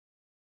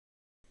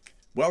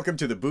Welcome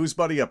to the Booze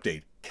Buddy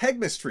Update,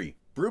 Kegmistry,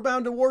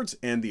 Brewbound Awards,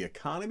 and the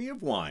economy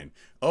of wine.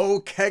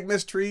 Oh,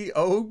 Kegmistry,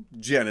 oh,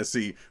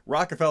 Genesee.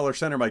 Rockefeller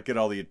Center might get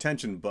all the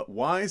attention, but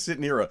why sit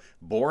near a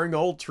boring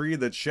old tree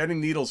that's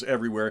shedding needles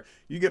everywhere?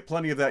 You get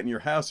plenty of that in your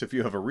house if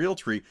you have a real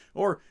tree,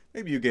 or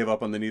maybe you gave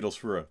up on the needles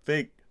for a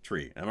fake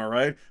tree. Am I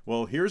right?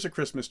 Well, here's a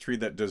Christmas tree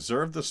that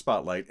deserved the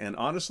spotlight, and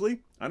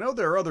honestly, I know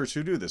there are others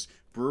who do this.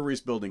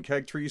 Breweries building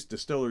keg trees,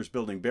 distillers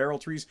building barrel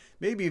trees,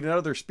 maybe even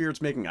other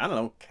spirits making, I don't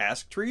know,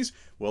 cask trees.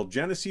 Well,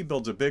 Genesee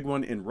builds a big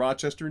one in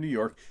Rochester, New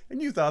York,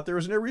 and you thought there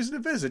was no reason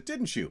to visit,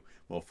 didn't you?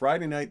 Well,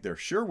 Friday night there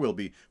sure will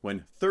be,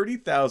 when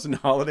 30,000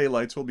 holiday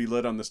lights will be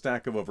lit on the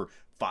stack of over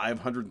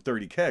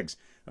 530 kegs.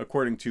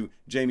 According to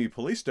Jamie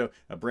Polisto,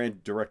 a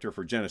brand director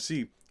for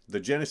Genesee, the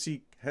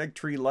Genesee keg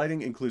tree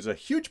lighting includes a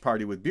huge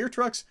party with beer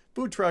trucks,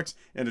 food trucks,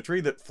 and a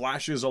tree that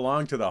flashes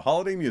along to the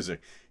holiday music.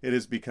 It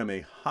has become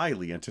a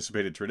highly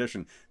anticipated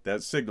tradition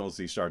that signals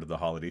the start of the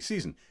holiday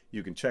season.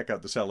 You can check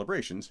out the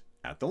celebrations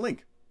at the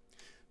link.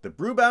 The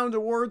Brewbound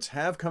Awards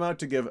have come out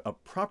to give a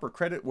proper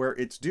credit where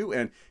it's due,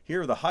 and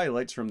here are the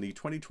highlights from the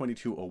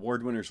 2022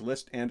 award winners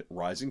list and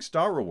Rising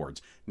Star Awards,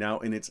 now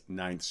in its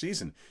 9th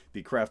season.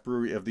 The Craft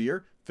Brewery of the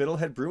Year,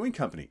 Fiddlehead Brewing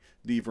Company.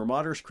 The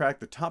Vermonters cracked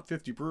the top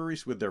 50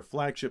 breweries with their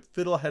flagship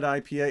Fiddlehead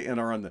IPA and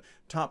are on the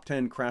top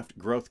 10 craft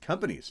growth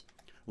companies.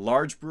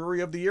 Large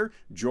Brewery of the Year,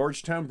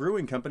 Georgetown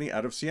Brewing Company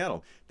out of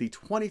Seattle, the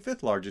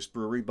 25th largest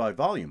brewery by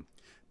volume.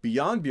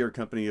 Beyond Beer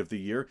Company of the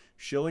Year,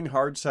 Schilling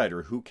Hard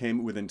Cider, who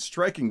came within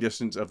striking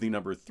distance of the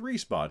number 3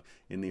 spot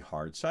in the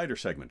hard cider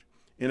segment.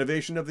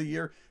 Innovation of the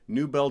Year,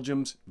 New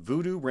Belgium's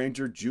Voodoo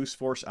Ranger Juice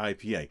Force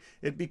IPA.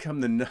 It became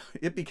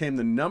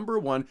the number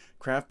 1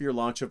 craft beer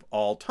launch of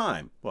all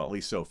time, well, at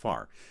least so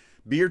far.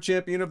 Beer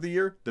Champion of the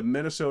Year, the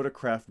Minnesota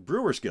Craft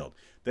Brewers Guild.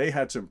 They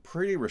had some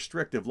pretty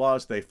restrictive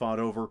laws they fought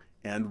over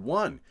and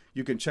won.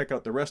 You can check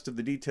out the rest of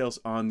the details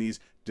on these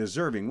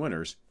deserving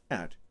winners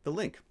at the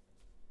link.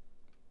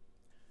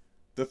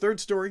 The third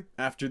story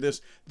after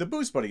this, the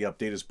Booze Buddy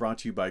Update is brought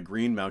to you by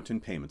Green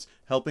Mountain Payments,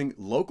 helping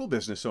local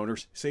business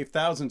owners save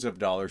thousands of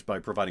dollars by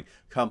providing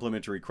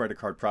complimentary credit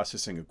card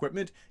processing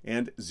equipment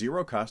and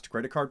zero-cost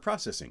credit card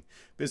processing.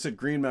 Visit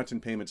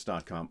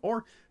greenmountainpayments.com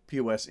or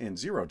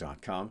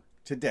posnzero.com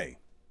today.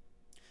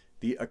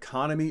 The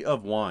economy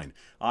of wine.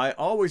 I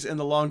always end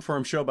the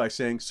long-form show by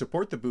saying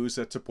support the booze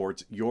that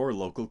supports your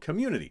local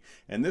community.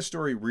 And this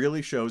story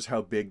really shows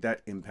how big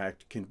that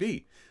impact can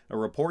be. A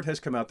report has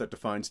come out that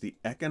defines the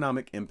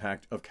economic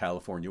impact of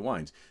California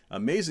wines.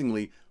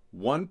 Amazingly,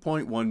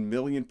 1.1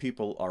 million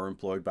people are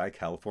employed by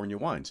California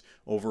wines,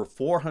 over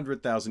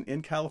 400,000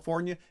 in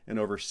California and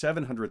over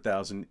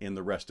 700,000 in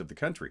the rest of the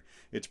country.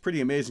 It's pretty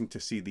amazing to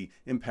see the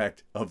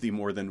impact of the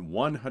more than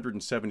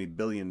 $170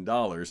 billion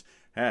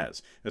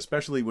has,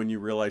 especially when you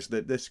realize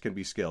that this can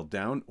be scaled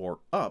down or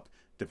up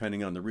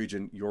depending on the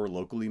region your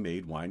locally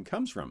made wine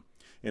comes from.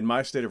 In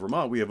my state of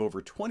Vermont, we have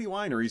over 20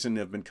 wineries and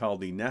have been called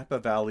the Napa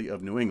Valley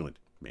of New England,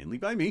 mainly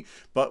by me,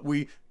 but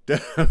we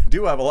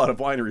do have a lot of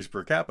wineries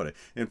per capita.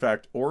 In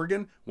fact,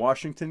 Oregon,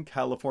 Washington,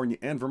 California,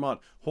 and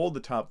Vermont hold the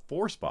top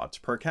 4 spots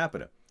per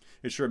capita.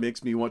 It sure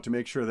makes me want to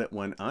make sure that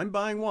when I'm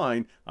buying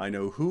wine, I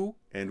know who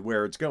and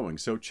where it's going.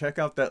 So check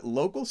out that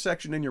local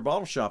section in your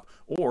bottle shop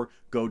or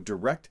go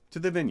direct to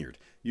the vineyard.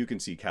 You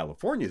can see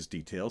California's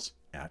details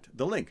at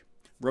the link.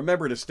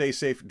 Remember to stay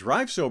safe,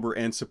 drive sober,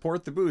 and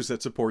support the booze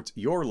that supports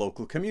your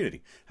local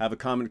community. Have a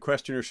comment,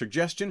 question, or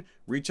suggestion?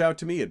 Reach out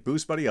to me at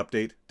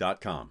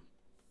boozebuddyupdate.com.